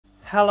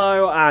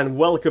Hello and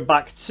welcome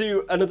back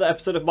to another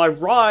episode of my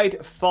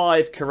Ride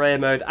 5 career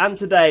mode, and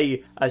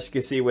today, as you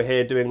can see, we're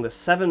here doing the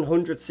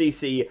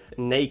 700cc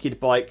Naked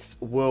Bikes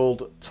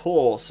World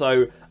Tour.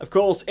 So, of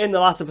course, in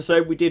the last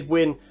episode we did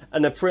win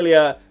an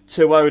Aprilia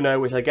Tuono,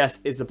 which I guess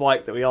is the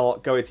bike that we are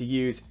going to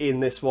use in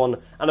this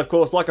one. And of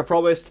course, like I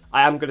promised,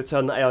 I am going to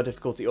turn the AI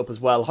difficulty up as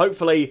well.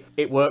 Hopefully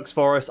it works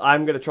for us.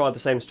 I'm going to try the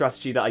same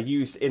strategy that I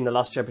used in the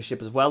last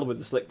championship as well with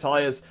the slick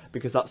tyres,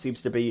 because that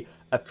seems to be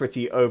a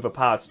pretty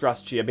overpowered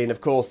strategy. I mean,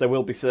 of course, there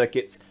will be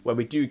circuits where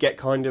we do get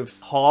kind of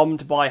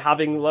harmed by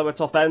having lower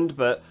top end,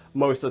 but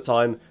most of the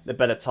time the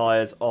better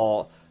tyres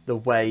are the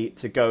way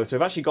to go. So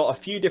we've actually got a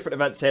few different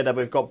events here. Then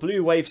we've got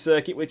Blue Wave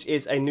Circuit, which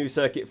is a new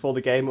circuit for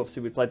the game.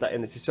 Obviously we played that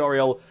in the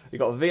tutorial. We've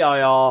got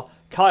VIR,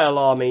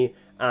 Kyalami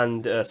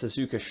and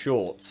Suzuka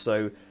Shorts.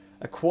 So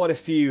quite a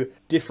few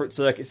different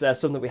circuits there.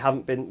 Some that we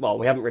haven't been, well,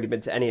 we haven't really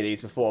been to any of these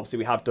before. Obviously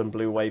we have done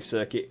Blue Wave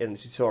Circuit in the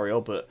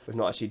tutorial, but we've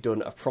not actually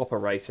done a proper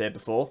race here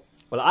before.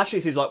 Well, it actually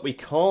seems like we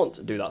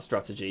can't do that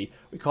strategy.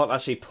 We can't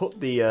actually put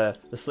the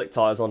slick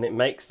tyres on. It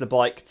makes the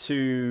bike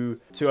too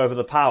over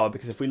the power,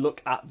 because if we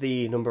look at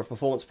the number of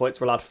performance points,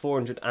 we're allowed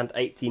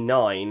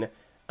 489,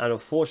 and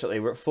unfortunately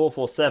we're at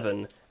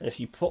 447, and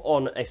if you put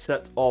on a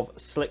set of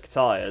slick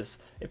tyres,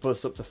 it puts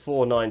us up to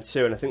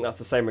 492, and I think that's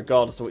the same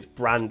regardless of which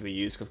brand we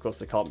use, because of course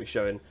they can't be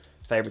showing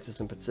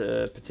favouritism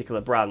to particular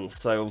brands.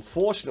 So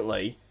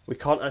unfortunately, we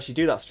can't actually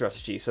do that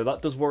strategy, so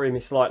that does worry me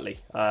slightly.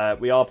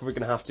 We are probably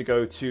going to have to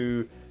go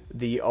to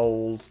the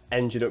old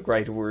engine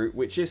upgrade route,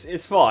 which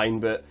is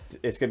fine, but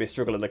it's going to be a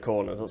struggle in the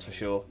corners, that's for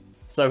sure.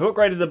 So I've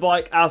upgraded the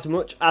bike as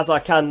much as I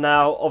can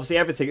now. Obviously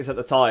everything except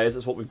the tyres,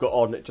 that's what we've got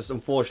on. It just,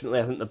 unfortunately,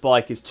 I think the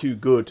bike is too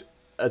good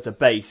as a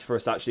base for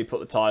us to actually put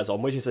the tyres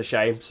on, which is a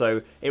shame.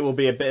 So it will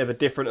be a bit of a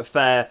different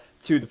affair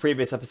to the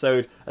previous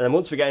episode, and then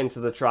once we get into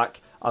the track,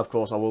 of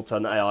course I will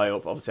turn the AI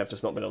up. Obviously I've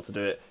just not been able to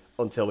do it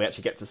until we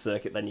actually get to the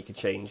circuit, then you can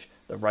change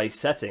the race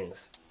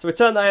settings. So we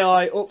turn the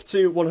AI up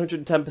to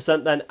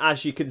 110% then,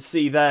 as you can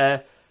see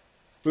there.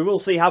 We will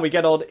see how we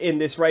get on in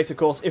this race, of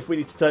course. If we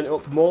need to turn it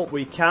up more,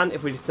 we can.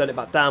 If we need to turn it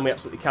back down, we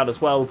absolutely can as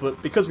well.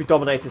 But because we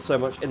dominated so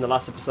much in the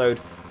last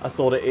episode, I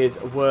thought it is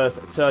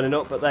worth turning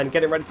up. But then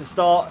getting ready to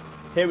start.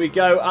 Here we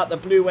go at the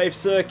Blue Wave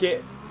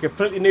Circuit.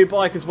 Completely new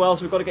bike as well,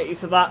 so we've got to get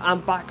used to that.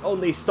 And back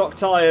on these stock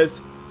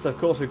tyres. So of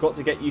course we've got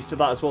to get used to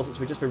that as well, since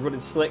we've just been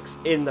running slicks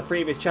in the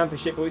previous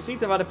championship. But we seem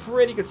to have had a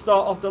pretty good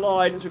start off the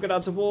line as we go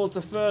down towards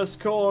the first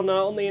corner.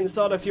 On the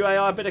inside, a few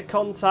AI, a bit of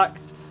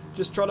contact.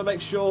 Just trying to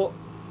make sure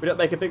we don't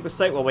make a big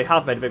mistake. Well, we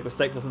have made a big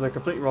mistake, so I was in the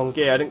completely wrong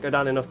gear. I didn't go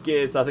down enough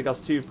gears. I think I was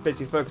too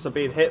busy focused on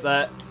being hit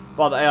there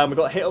by the AI. And we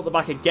got hit up the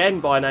back again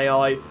by an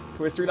AI.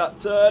 Coming through that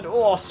turn.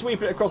 Oh,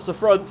 sweeping it across the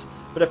front.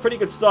 But a pretty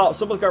good start.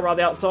 Someone's going around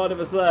the outside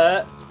of us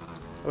there.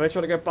 And we're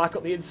trying to go back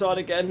up the inside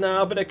again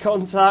now. A bit of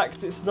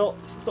contact. It's not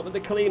been the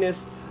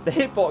cleanest. The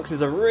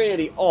hitboxes are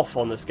really off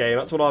on this game.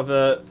 That's what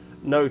I've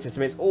noticed.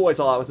 I mean, it's always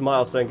like that with the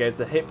milestone games.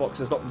 The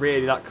hitbox is not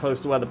really that close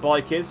to where the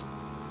bike is.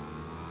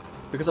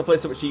 Because I play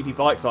so much GP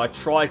bikes, I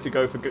try to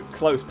go for good,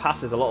 close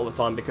passes a lot of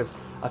the time, because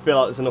I feel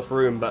like there's enough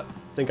room, but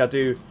I think I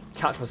do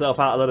catch myself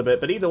out a little bit.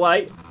 But either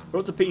way, we're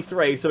up to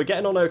P3, so we're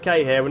getting on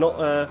okay here. We're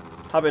not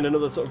having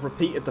another sort of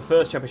repeat of the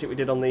first championship we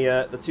did on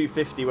the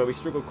 250, where we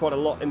struggled quite a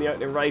lot in the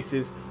opening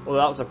races, although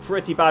that was a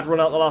pretty bad run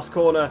out the last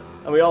corner,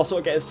 and we are sort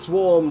of getting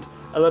swarmed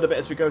a little bit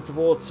as we go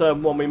towards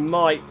turn 1.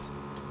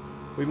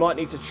 We might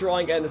need to try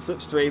and get in the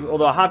slipstream,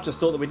 although I have just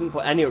thought that we didn't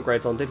put any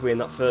upgrades on, did we, in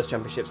that first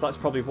championship, so that's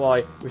probably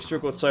why we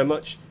struggled so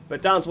much.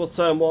 But down towards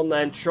turn 1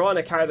 then, trying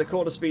to carry the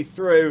quarter speed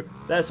through.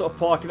 They're sort of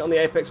parking on the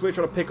apex, we're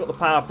trying to pick up the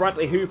power.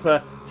 Bradley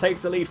Hooper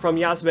takes the lead from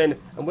Yasmin,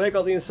 and we've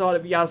got the inside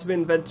of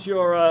Yasmin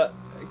Ventura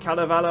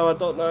Canavallo, I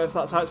don't know if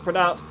that's how it's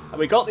pronounced, and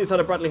we got the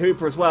inside of Bradley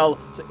Hooper as well,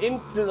 so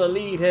into the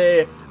lead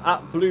here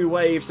at Blue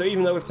Wave. So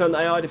even though we've turned the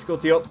AI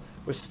difficulty up,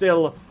 we're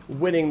still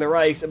winning the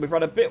race, and we've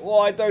run a bit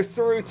wide though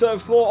through turn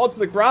 4 onto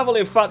the gravel.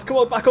 In fact, come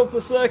on, back onto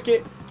the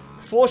circuit.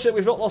 Fortunately,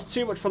 we've not lost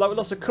too much for that. We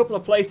lost a couple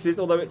of places,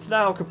 although it's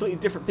now completely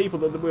different people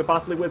than we were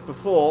battling with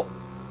before.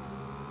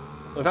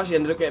 We've actually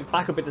ended up getting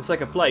back up into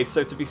second place,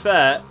 so to be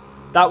fair,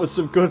 that was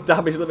some good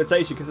damage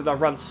limitation, because I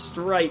ran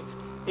straight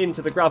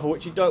into the gravel,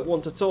 which you don't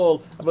want at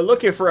all. And we're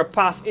looking for a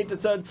pass into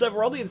turn 7.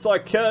 We're on the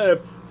inside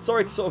curb.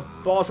 Sorry to sort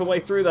of barge my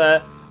way through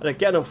there. And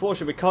again,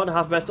 unfortunately, we can't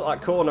have messed up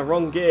that corner.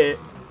 Wrong gear.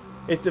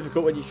 It's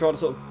difficult when you try to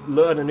sort of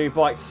learn a new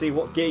bike to see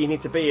what gear you need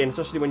to be in,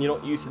 especially when you're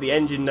not used to the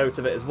engine note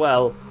of it as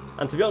well.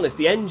 And to be honest,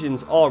 the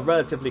engines are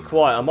relatively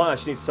quiet. I might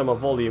actually need to turn my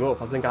volume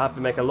up. I think I have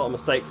been making a lot of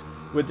mistakes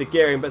with the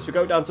gearing. But as we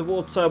go down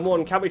towards turn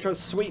 1, can we try and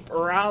sweep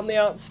around the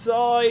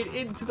outside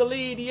into the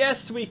lead?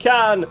 Yes, we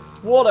can.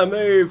 What a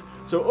move.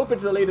 So up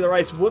into the lead of the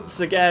race once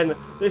again,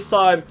 this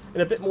time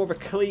in a bit more of a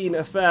clean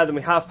affair than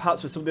we have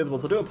perhaps with some of the other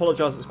ones. I do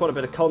apologise, it's quite a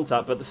bit of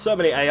contact, but there's so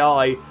many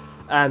AI,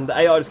 and the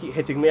AI just keep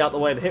hitting me out the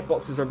way. The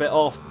hitboxes are a bit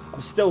off.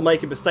 I'm still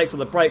making mistakes on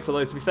the brakes,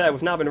 although to be fair,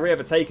 we've now been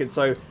re-overtaken,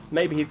 so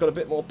maybe he's got a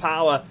bit more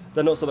power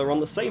than us, so they're on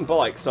the same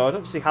bike. So I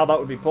don't see how that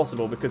would be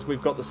possible, because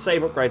we've got the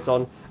same upgrades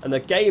on, and the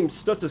game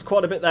stutters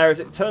quite a bit there as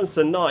it turns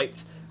to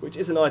night, which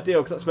isn't ideal,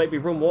 because that's made me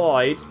run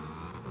wide.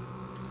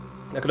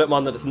 Like, I don't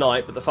mind that it's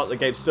night, but the fact that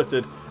the game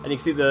stuttered, and you can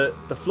see the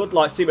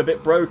floodlights seem a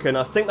bit broken.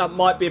 I think that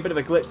might be a bit of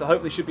a glitch that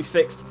hopefully should be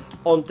fixed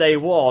on day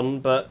one,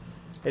 but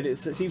it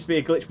seems to be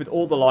a glitch with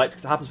all the lights,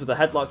 because it happens with the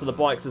headlights of the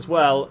bikes as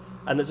well.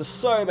 And there's just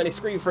so many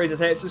screen freezes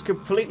here, it's just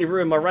completely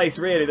ruined my race,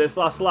 really, this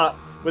last lap,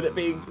 with it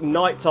being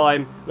night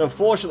time. And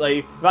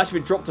unfortunately, I've actually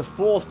been dropped to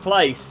 4th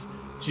place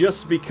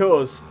just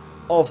because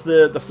of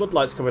the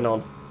floodlights coming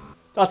on.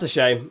 That's a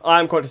shame. I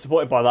am quite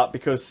disappointed by that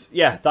because,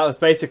 yeah, that was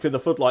basically the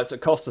floodlights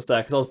that cost us there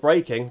because I was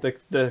braking.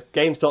 The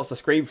game starts to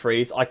screen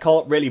freeze. I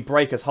can't really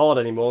brake as hard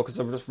anymore because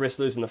I've just risked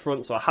losing the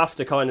front, so I have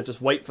to kind of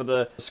just wait for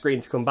the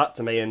screen to come back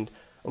to me, and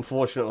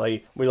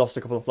unfortunately, we lost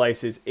a couple of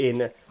places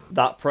in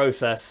that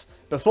process.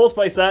 But 4th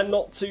place there,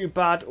 not too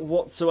bad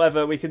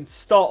whatsoever. We can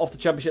start off the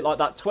championship like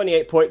that.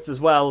 28 points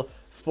as well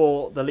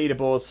for the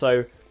leaderboard,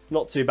 so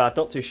not too bad,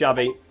 not too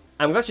shabby.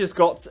 And we've actually just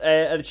got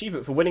an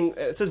achievement for winning.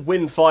 It says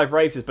win 5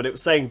 races, but it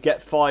was saying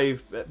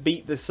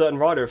beat this certain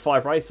rider of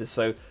 5 races.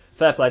 So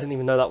fair play. I didn't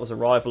even know that was a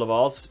rival of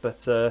ours,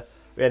 but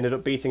we ended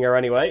up beating her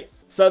anyway.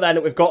 So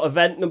then we've got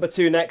event number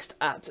 2 next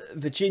at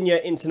Virginia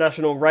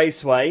International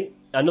Raceway.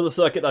 Another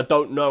circuit that I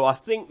don't know. I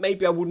think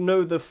maybe I would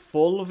know the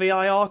full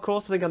VIR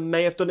course. I think I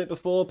may have done it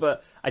before,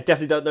 but I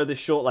definitely don't know this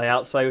short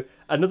layout. So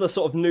another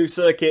sort of new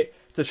circuit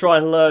to try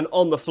and learn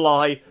on the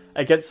fly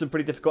against some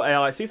pretty difficult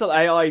AI. It seems like the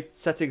AI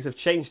settings have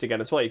changed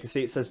again as well. You can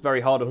see it says very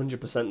hard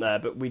 100% there,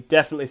 but we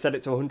definitely set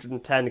it to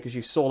 110 because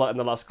you saw that in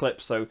the last clip,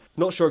 so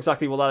not sure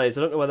exactly what that is.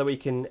 I don't know whether we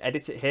can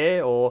edit it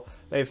here or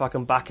maybe if I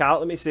can back out.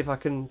 Let me see if I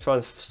can try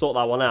and sort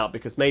that one out,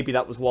 because maybe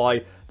that was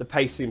why the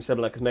pace seems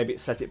similar, because maybe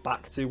it set it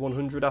back to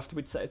 100 after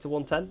we'd set it to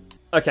 110.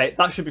 Okay,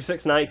 that should be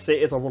fixed now. You can see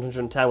it is on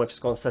 110. We've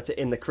just gone and set it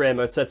in the career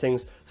mode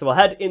settings. So we'll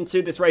head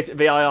into this race at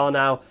VIR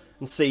now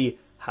and see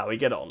how we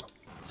get on.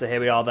 So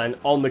here we are then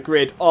on the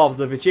grid of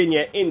the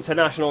Virginia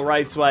International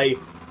Raceway.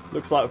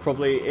 Looks like we're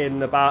probably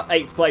in about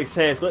 8th place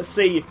here. So let's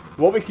see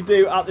what we can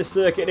do at this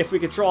circuit and if we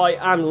could try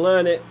and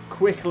learn it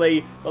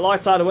quickly. The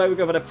lights out of the way, we've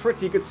got a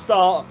pretty good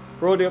start.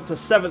 We're already up to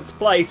 7th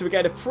place, so we're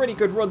getting a pretty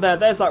good run there.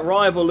 There's that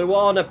rival,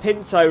 Luana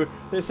Pinto.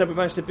 This said we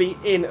managed to beat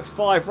in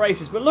 5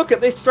 races. But look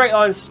at this straight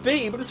line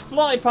speed. We're just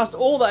flying past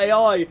all the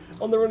AI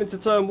on the run into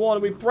turn 1.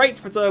 And we braked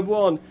for turn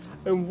 1.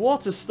 And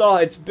what a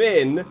start it's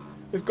been.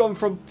 We've gone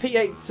from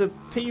P8 to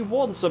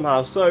P1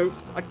 somehow, so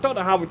I don't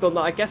know how we've done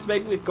that. I guess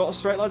maybe we've got a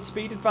straight line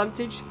speed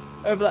advantage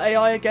over the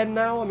AI again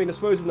now. I mean, I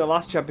suppose in the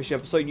last championship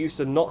I'm so used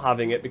to not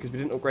having it because we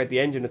didn't upgrade the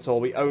engine at all.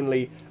 We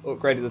only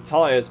upgraded the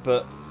tyres,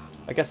 but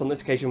I guess on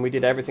this occasion we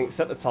did everything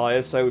except the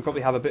tyres, so we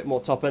probably have a bit more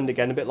top end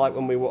again, a bit like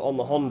when we were on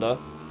the Honda.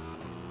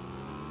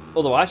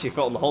 Although I actually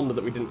felt on the Honda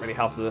that we didn't really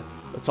have the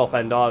top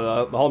end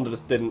either. The Honda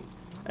just didn't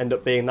end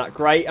up being that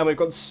great, and we've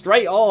gone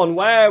straight on.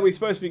 Where are we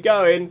supposed to be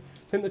going?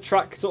 I think the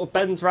track sort of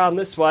bends around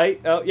this way.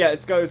 Oh, yeah,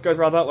 it goes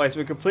around that way, so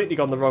we've completely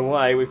gone the wrong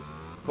way. We've,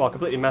 well,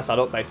 completely messed that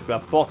up, basically.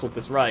 I've bottled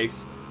this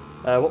race.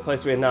 What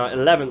place are we in now?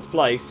 11th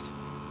place.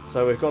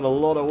 So we've got a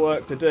lot of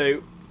work to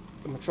do.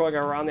 I'm going to try and go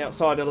around the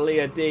outside of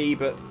Leah D,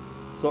 but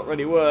it's not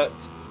really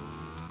worked.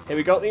 Here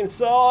we got the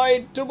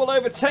inside. Double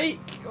overtake.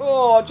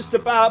 Oh, just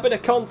about. A bit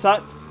of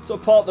contact.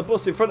 Sort of parked the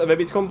bus in front of him.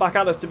 He's come back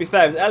at us, to be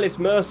fair. It's Ellis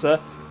Mercer.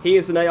 He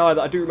is an AI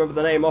that I do remember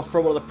the name of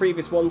from one of the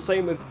previous ones.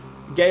 Same with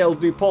Gail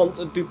DuPont,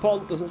 and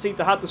DuPont doesn't seem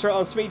to have the straight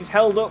on speed. He's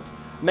held up.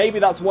 Maybe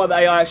that's why the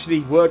AI actually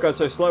were going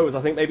so slow, was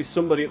I think maybe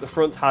somebody at the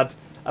front had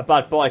a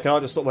bad bike and I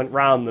just sort of went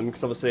round them,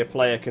 because obviously a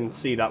player can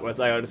see that, whereas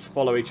AI just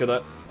follow each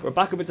other. We're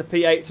back up into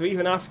P8, so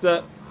even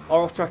after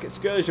our off-track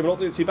excursion, we're not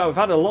doing too bad. We've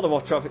had a lot of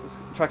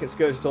off-track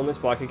excursions on this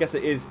bike. I guess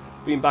it is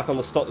being back on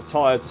the stock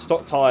tyres. The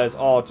stock tyres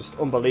are just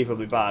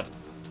unbelievably bad.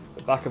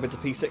 We're back up into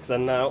P6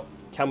 then now.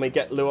 Can we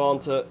get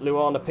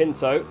Luana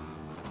Pinto?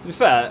 To be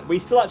fair, we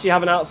still actually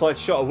have an outside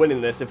shot of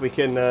winning this if we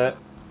can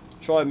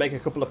try and make a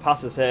couple of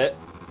passes here.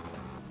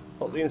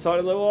 Up the inside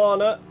of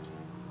Luana.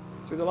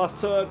 Through the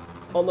last turn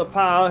on the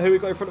power. Who we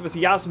got in front of us?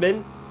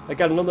 Yasmin.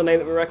 Again, another name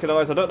that we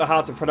recognise. I don't know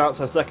how to pronounce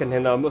her second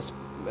name though,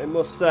 I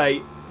must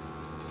say.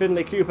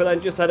 Finley Cooper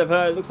then just ahead of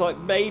her. It looks like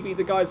maybe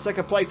the guy in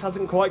second place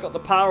hasn't quite got the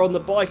power on the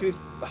bike and he's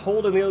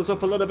holding the others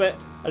up a little bit.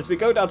 And as we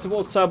go down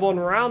towards turn 1,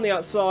 around the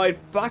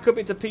outside, back up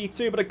into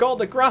P2, but I got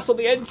the grass on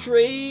the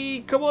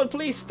entry. Come on,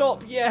 please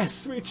stop.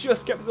 Yes, we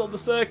just kept it on the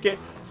circuit.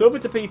 So up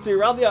into P2,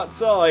 around the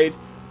outside.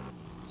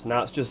 So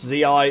now it's just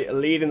ZI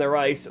leading the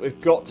race. We've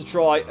got to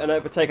try and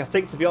overtake. I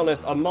think, to be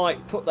honest, I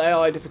might put the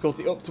AI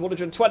difficulty up to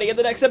 120 in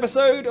the next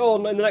episode, or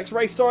in the next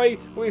race, sorry.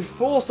 We've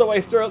forced our way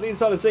through at the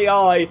inside of ZI.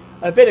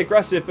 A bit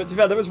aggressive, but to be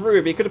fair, there was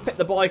room. He could have picked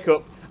the bike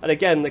up. And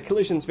again, the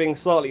collisions being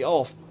slightly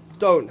off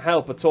don't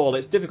help at all.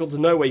 It's difficult to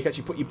know where you can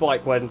actually put your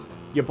bike when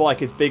your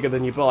bike is bigger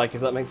than your bike,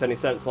 if that makes any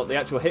sense. Like, the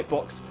actual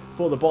hitbox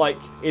for the bike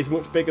is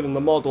much bigger than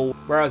the model,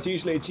 whereas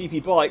usually at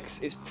GP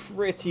bikes, it's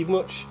pretty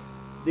much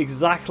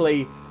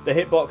exactly the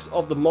hitbox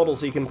of the model,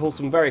 so you can pull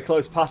some very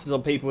close passes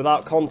on people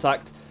without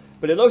contact.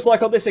 But it looks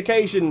like on this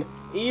occasion,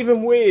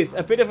 even with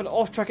a bit of an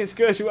off-track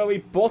excursion where we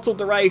bottled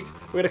the race,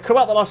 we're going to come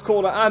out the last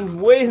corner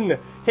and win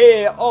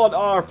here on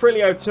our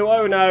Aprilia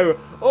Tuono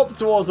up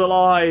towards the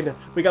line.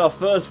 We got our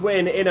first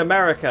win in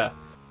America.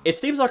 It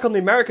seems like on the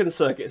American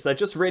circuits, they're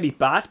just really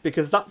bad,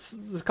 because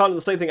that's kind of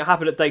the same thing that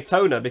happened at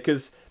Daytona,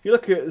 because if you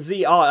look at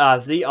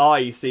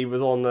ZI, you see,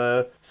 was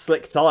on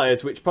slick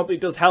tyres, which probably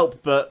does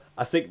help, but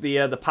I think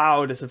the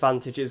power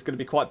disadvantage is going to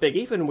be quite big,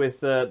 even with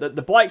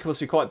the bike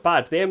must be quite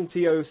bad. The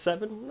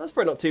MT-07, that's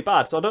probably not too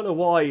bad, so I don't know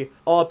why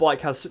our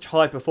bike has such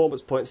high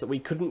performance points that we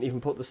couldn't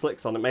even put the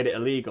slicks on. It made it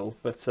illegal,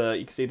 but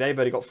you can see they've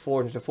only got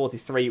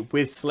 443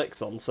 with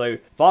slicks on, so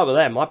if I were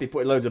them, I'd be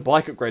putting loads of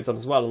bike upgrades on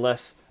as well,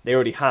 unless they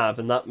already have,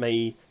 and that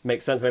may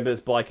make sense. Maybe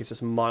this bike is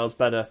just miles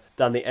better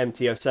than the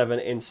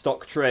MT-07 in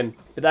stock trim.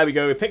 But there we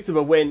go, we picked up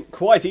a win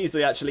quite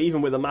easily actually,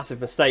 even with a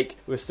massive mistake.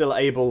 We're still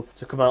able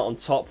to come out on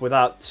top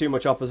without too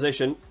much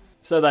opposition.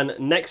 So then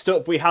next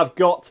up we have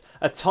got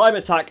a time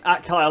attack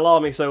at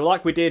Kyalami. So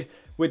like we did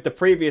with the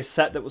previous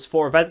set that was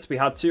 4 events, we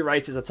had 2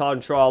 races, a time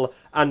trial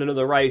and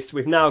another race.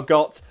 We've now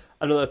got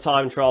another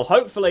time trial.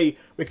 Hopefully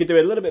we could do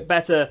a little bit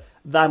better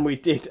than we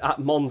did at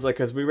Monza,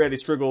 because we really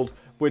struggled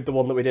with the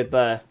one that we did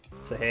there.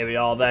 So here we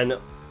are then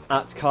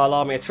at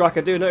Kyalami, a track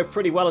I do know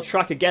pretty well, a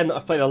track again that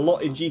I've played a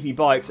lot in GP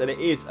bikes, and it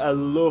is a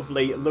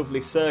lovely,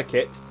 lovely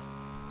circuit,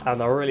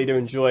 and I really do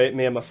enjoy it.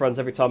 Me and my friends,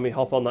 every time we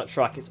hop on that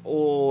track, it's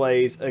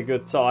always a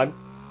good time.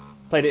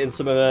 Played it in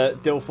some of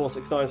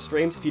Dill469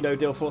 streams, if you know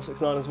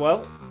Dill469 as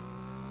well.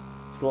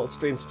 There's a lot of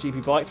streams of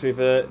GP bikes. We've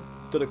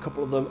done a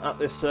couple of them at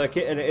this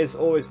circuit, and it is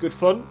always good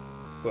fun.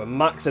 We're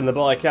maxing the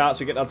bike out as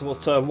we get down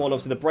towards turn 1.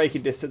 Obviously the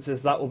braking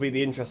distances, that will be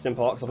the interesting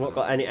part, because I've not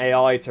got any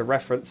AI to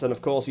reference, and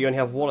of course you only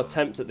have 1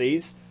 attempt at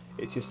these.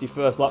 It's just your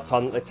first lap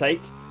time that they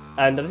take.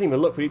 And I didn't even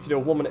look, we need to do a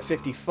 1 minute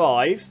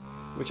 55,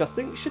 which I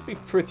think should be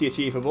pretty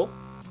achievable.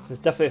 There's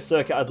definitely a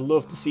circuit I'd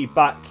love to see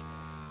back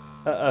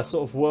at a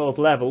sort of world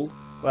level,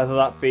 whether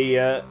that be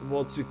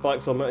World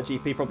Superbikes or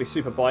MotoGP, probably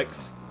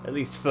Superbikes, at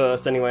least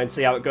first anyway, and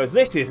see how it goes.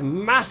 This is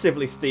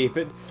massively steep.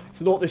 It's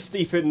not this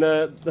steep in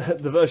the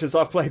versions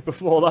I've played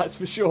before, that's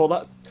for sure.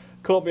 That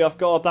caught me off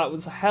guard. That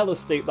was hella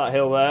steep, that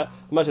hill there.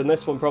 Imagine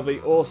this one probably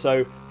also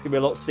is going to be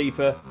a lot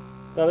steeper.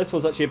 Now this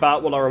one's actually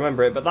about what I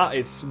remember it, but that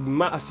is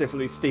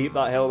massively steep,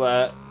 that hill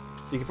there.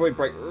 So you can probably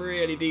brake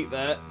really deep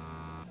there.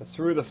 And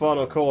through the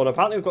final corner.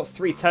 Apparently we've got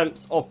 3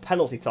 tenths of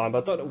penalty time,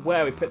 but I don't know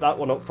where we picked that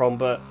one up from.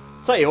 But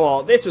I'll tell you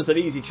what, this was an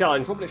easy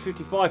challenge. 1 minute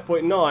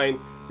 55.9.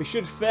 We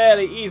should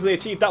fairly easily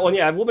achieve that one.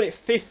 Yeah, 1 minute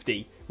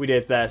 50 we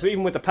did there. So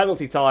even with the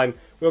penalty time,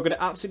 we were going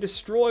to absolutely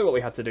destroy what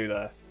we had to do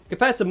there.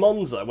 Compared to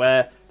Monza,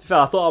 where, to be fair,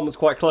 I thought I was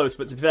quite close,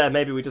 but to be fair,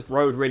 maybe we just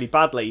rode really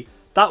badly.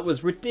 That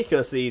was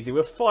ridiculously easy.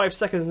 We're 5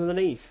 seconds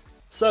underneath.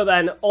 So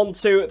then, on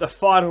to the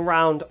final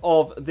round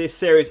of this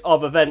series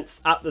of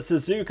events at the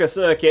Suzuka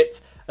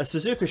circuit. A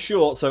Suzuka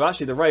short, so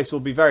actually the race will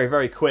be very,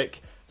 very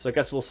quick. So I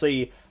guess we'll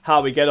see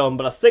how we get on.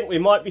 But I think we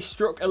might be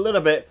struck a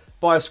little bit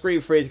by a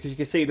screen freeze, because you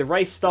can see the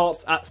race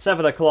starts at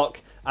 7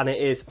 o'clock and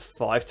it is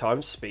 5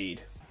 times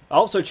speed.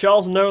 Also,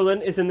 Charles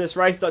Nolan is in this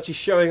race. It's actually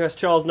showing us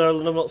Charles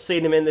Nolan. I've not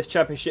seen him in this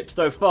championship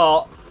so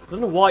far. I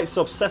don't know why it's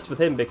so obsessed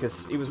with him,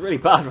 because he was really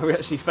bad when we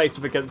actually faced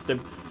up against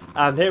him.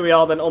 And here we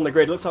are then on the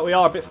grid. Looks like we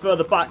are a bit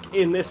further back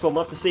in this one.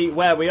 We'll have to see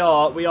where we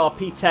are. We are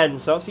P10,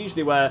 so that's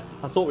usually where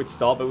I thought we'd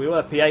start, but we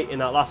were P8 in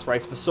that last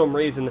race for some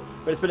reason.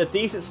 But it's been a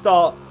decent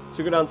start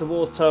to go down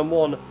towards turn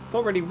 1.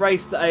 Not really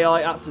raced the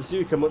AI at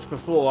Suzuka much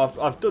before.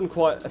 I've done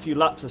quite a few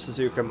laps of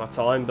Suzuka in my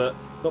time, but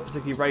not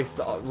particularly raced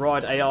the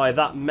ride AI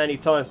that many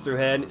times through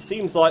here. And it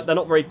seems like they're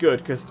not very good,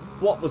 because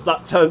what was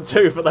that turn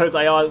 2 for those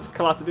AI that's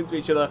collided into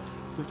each other?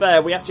 To be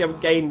fair, we actually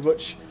haven't gained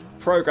much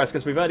progress,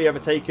 because we've only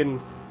overtaken,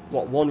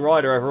 what, 1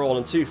 rider overall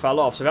and 2 fell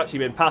off. So we've actually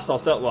been past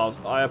ourselves. Well,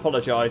 I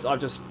apologise. I've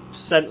just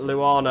sent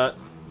Luana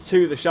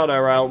to the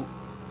Shadow Realm.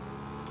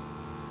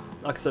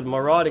 Like I said, my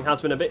riding has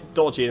been a bit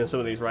dodgy in some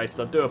of these races.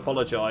 I do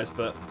apologise,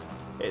 but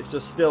it's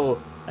just still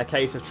a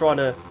case of trying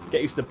to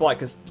get used to the bike,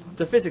 because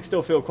the physics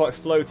still feel quite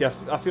floaty.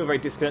 I feel very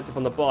disconnected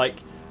from the bike,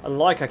 and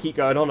like I keep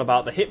going on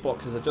about, the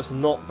hitboxes are just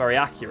not very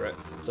accurate,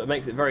 so it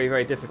makes it very,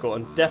 very difficult.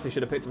 And definitely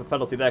should have picked up a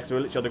penalty there, because we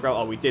were literally on the ground.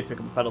 Oh, we did pick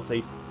up a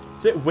penalty.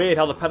 It's a bit weird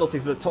how the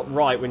penalties are the top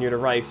right when you're in a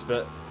race,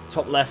 but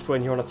top left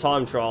when you're on a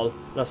time trial.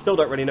 And I still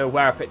don't really know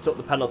where I picked up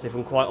the penalty, if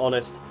I'm quite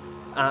honest,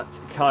 at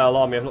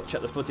Kyalami. I've not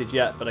checked the footage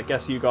yet, but I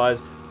guess you guys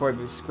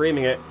probably be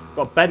screaming it. We've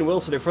got Ben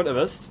Wilson in front of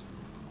us.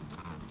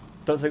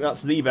 Don't think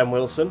that's the Ben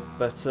Wilson,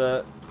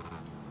 but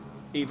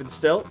even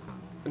still,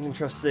 an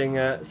interesting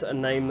sort of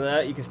name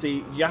there. You can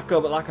see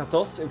Jakob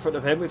Lakatos in front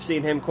of him. We've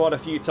seen him quite a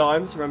few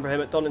times. Remember him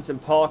at Donington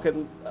Park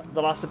in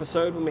the last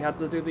episode when we had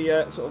to do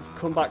the sort of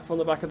comeback from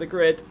the back of the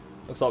grid.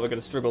 Looks like we're going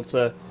to struggle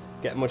to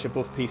get much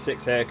above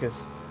P6 here,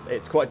 because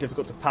it's quite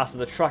difficult to pass,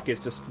 and the track is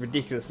just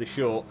ridiculously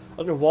short. I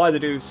don't know why they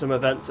do some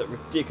events at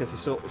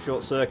ridiculously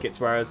short circuits,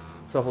 whereas,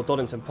 for example,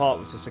 Donington Park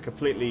was just a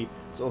completely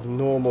sort of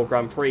normal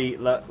Grand Prix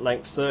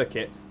length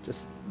circuit.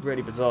 Just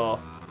really bizarre.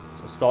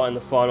 So starting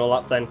the final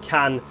lap then.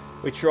 Can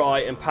we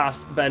try and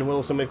pass Ben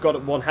Wilson? We've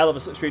got one hell of a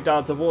slipstream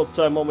down towards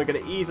turn 1. We're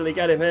going to easily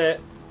get him here.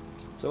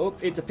 So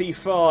up into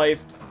P5.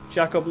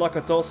 Jakob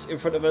Lakatos in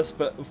front of us,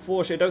 but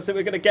unfortunately I don't think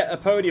we're going to get a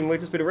podium. We've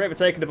just been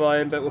overtaken by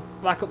him, but we're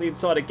back up the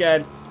inside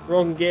again.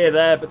 Wrong gear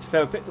there, but to be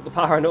fair, we picked up the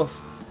power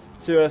enough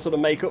to sort of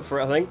make up for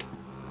it, I think.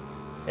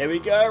 Here we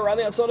go, around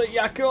the outside of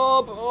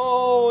Jakob.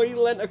 Oh, he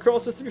leant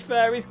across us, to be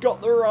fair. He's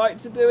got the right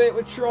to do it.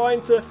 We're trying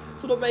to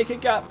sort of make a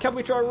gap. Can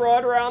we try and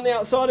ride around the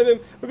outside of him?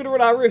 We're going to run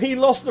out of room. He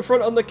lost the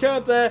front on the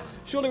curb there.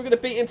 Surely we're going to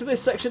beat into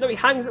this section. No, he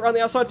hangs it around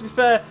the outside, to be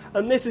fair.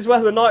 And this is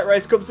where the night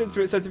race comes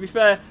into it. So to be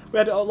fair, we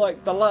had it on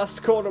like the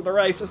last corner of the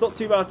race. So it's not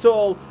too bad at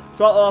all.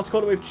 So at the last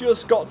corner, we've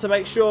just got to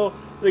make sure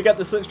we get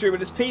the slipstream.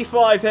 And it's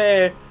P5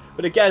 here.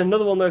 But again,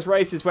 another one of those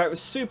races where it was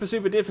super,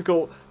 super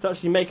difficult to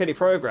actually make any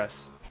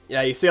progress.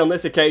 Yeah, you see on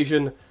this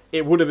occasion,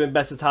 it would have been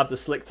better to have the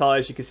slick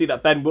tyres. You can see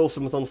that Ben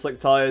Wilson was on slick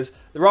tyres.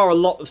 There are a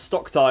lot of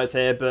stock tyres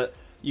here, but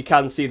you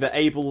can see that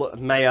Abel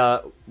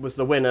Mayer was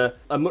the winner.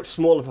 A much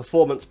smaller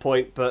performance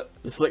point, but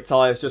the slick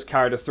tyres just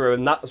carried us through,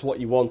 and that's what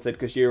you wanted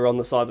because you were on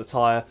the side of the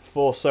tyre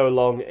for so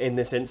long in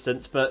this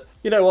instance. But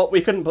you know what? We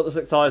couldn't put the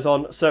slick tyres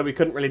on, so we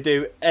couldn't really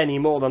do any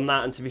more than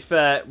that. And to be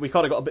fair, we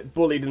kind of got a bit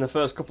bullied in the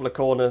first couple of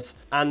corners,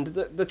 and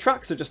the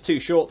tracks are just too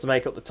short to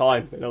make up the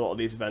time in a lot of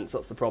these events.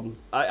 That's the problem.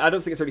 I don't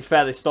think it's really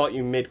fair they start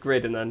you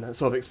mid-grid and then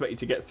sort of expect you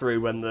to get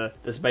through when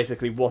there's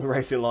basically one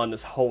racing line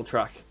this whole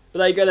track. But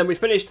there you go then, we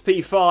finished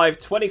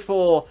P5,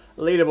 24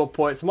 leaderboard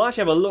points. I might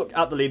actually have a look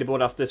at the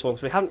leaderboard after this one,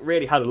 because we haven't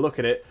really had a look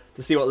at it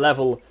to see what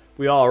level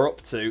we are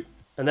up to.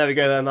 And there we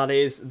go then, that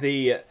is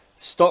the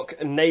stock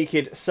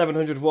naked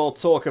 700 World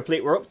Tour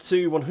complete. We're up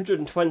to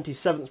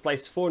 127th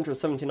place,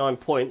 479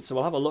 points. So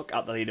we'll have a look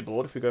at the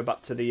leaderboard if we go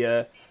back to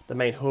the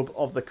main hub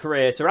of the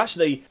career. So we're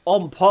actually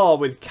on par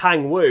with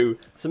Kang Wu.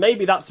 So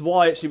maybe that's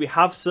why actually we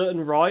have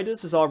certain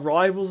riders as our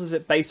rivals. Is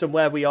it based on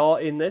where we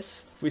are in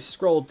this? If we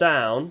scroll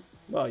down,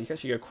 well, you can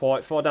actually go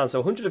quite far down.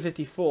 So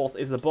 154th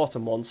is the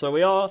bottom one. So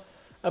we are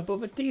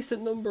above a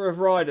decent number of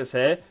riders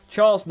here.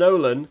 Charles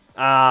Nolan,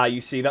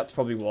 you see, that's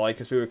probably why,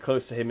 because we were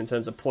close to him in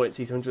terms of points.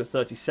 He's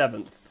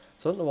 137th.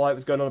 So I don't know why it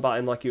was going on about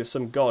him like he was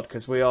some god,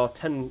 because we are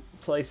 10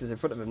 places in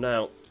front of him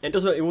now. It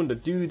does make me wonder,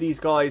 do these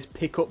guys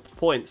pick up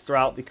points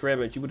throughout the career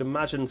mode? You would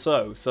imagine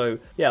so. So,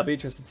 yeah, I'll be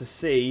interested to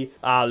see.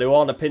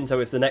 Luana Pinto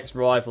is the next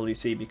rival, you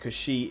see, because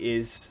she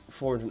is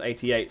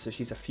 488, so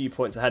she's a few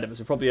points ahead of us.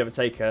 We'll probably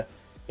overtake her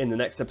in the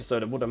next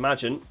episode, I would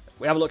imagine.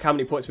 We have a look how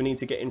many points we need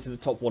to get into the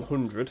top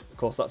 100. Of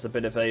course, that's a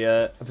bit of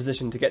a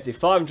position to get to.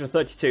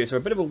 532, so we're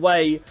a bit of a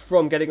way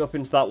from getting up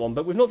into that one.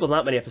 But we've not done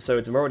that many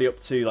episodes, and we're already up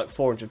to like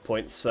 400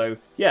 points. So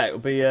yeah, it'll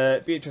be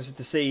interesting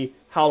to see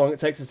how long it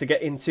takes us to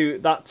get into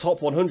that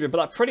top 100. But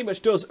that pretty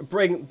much does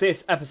bring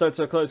this episode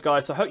to a close,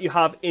 guys. So I hope you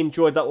have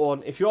enjoyed that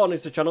one. If you are new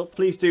to the channel,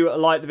 please do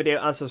like the video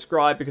and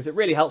subscribe, because it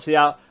really helps me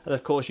out. And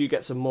of course, you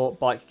get some more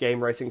bike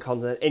game racing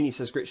content in your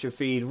subscription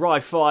feed.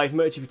 Ride 5,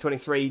 MotoGP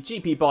 23,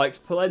 GP bikes,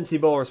 plenty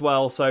more as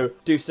well. So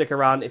do stick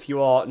around if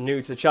you are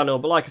new to the channel.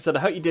 But like I said,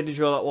 I hope you did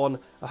enjoy that one.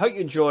 I hope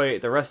you enjoy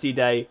the rest of your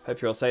day.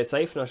 Hope you're all stay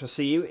safe, and I shall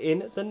see you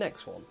in the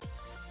next one.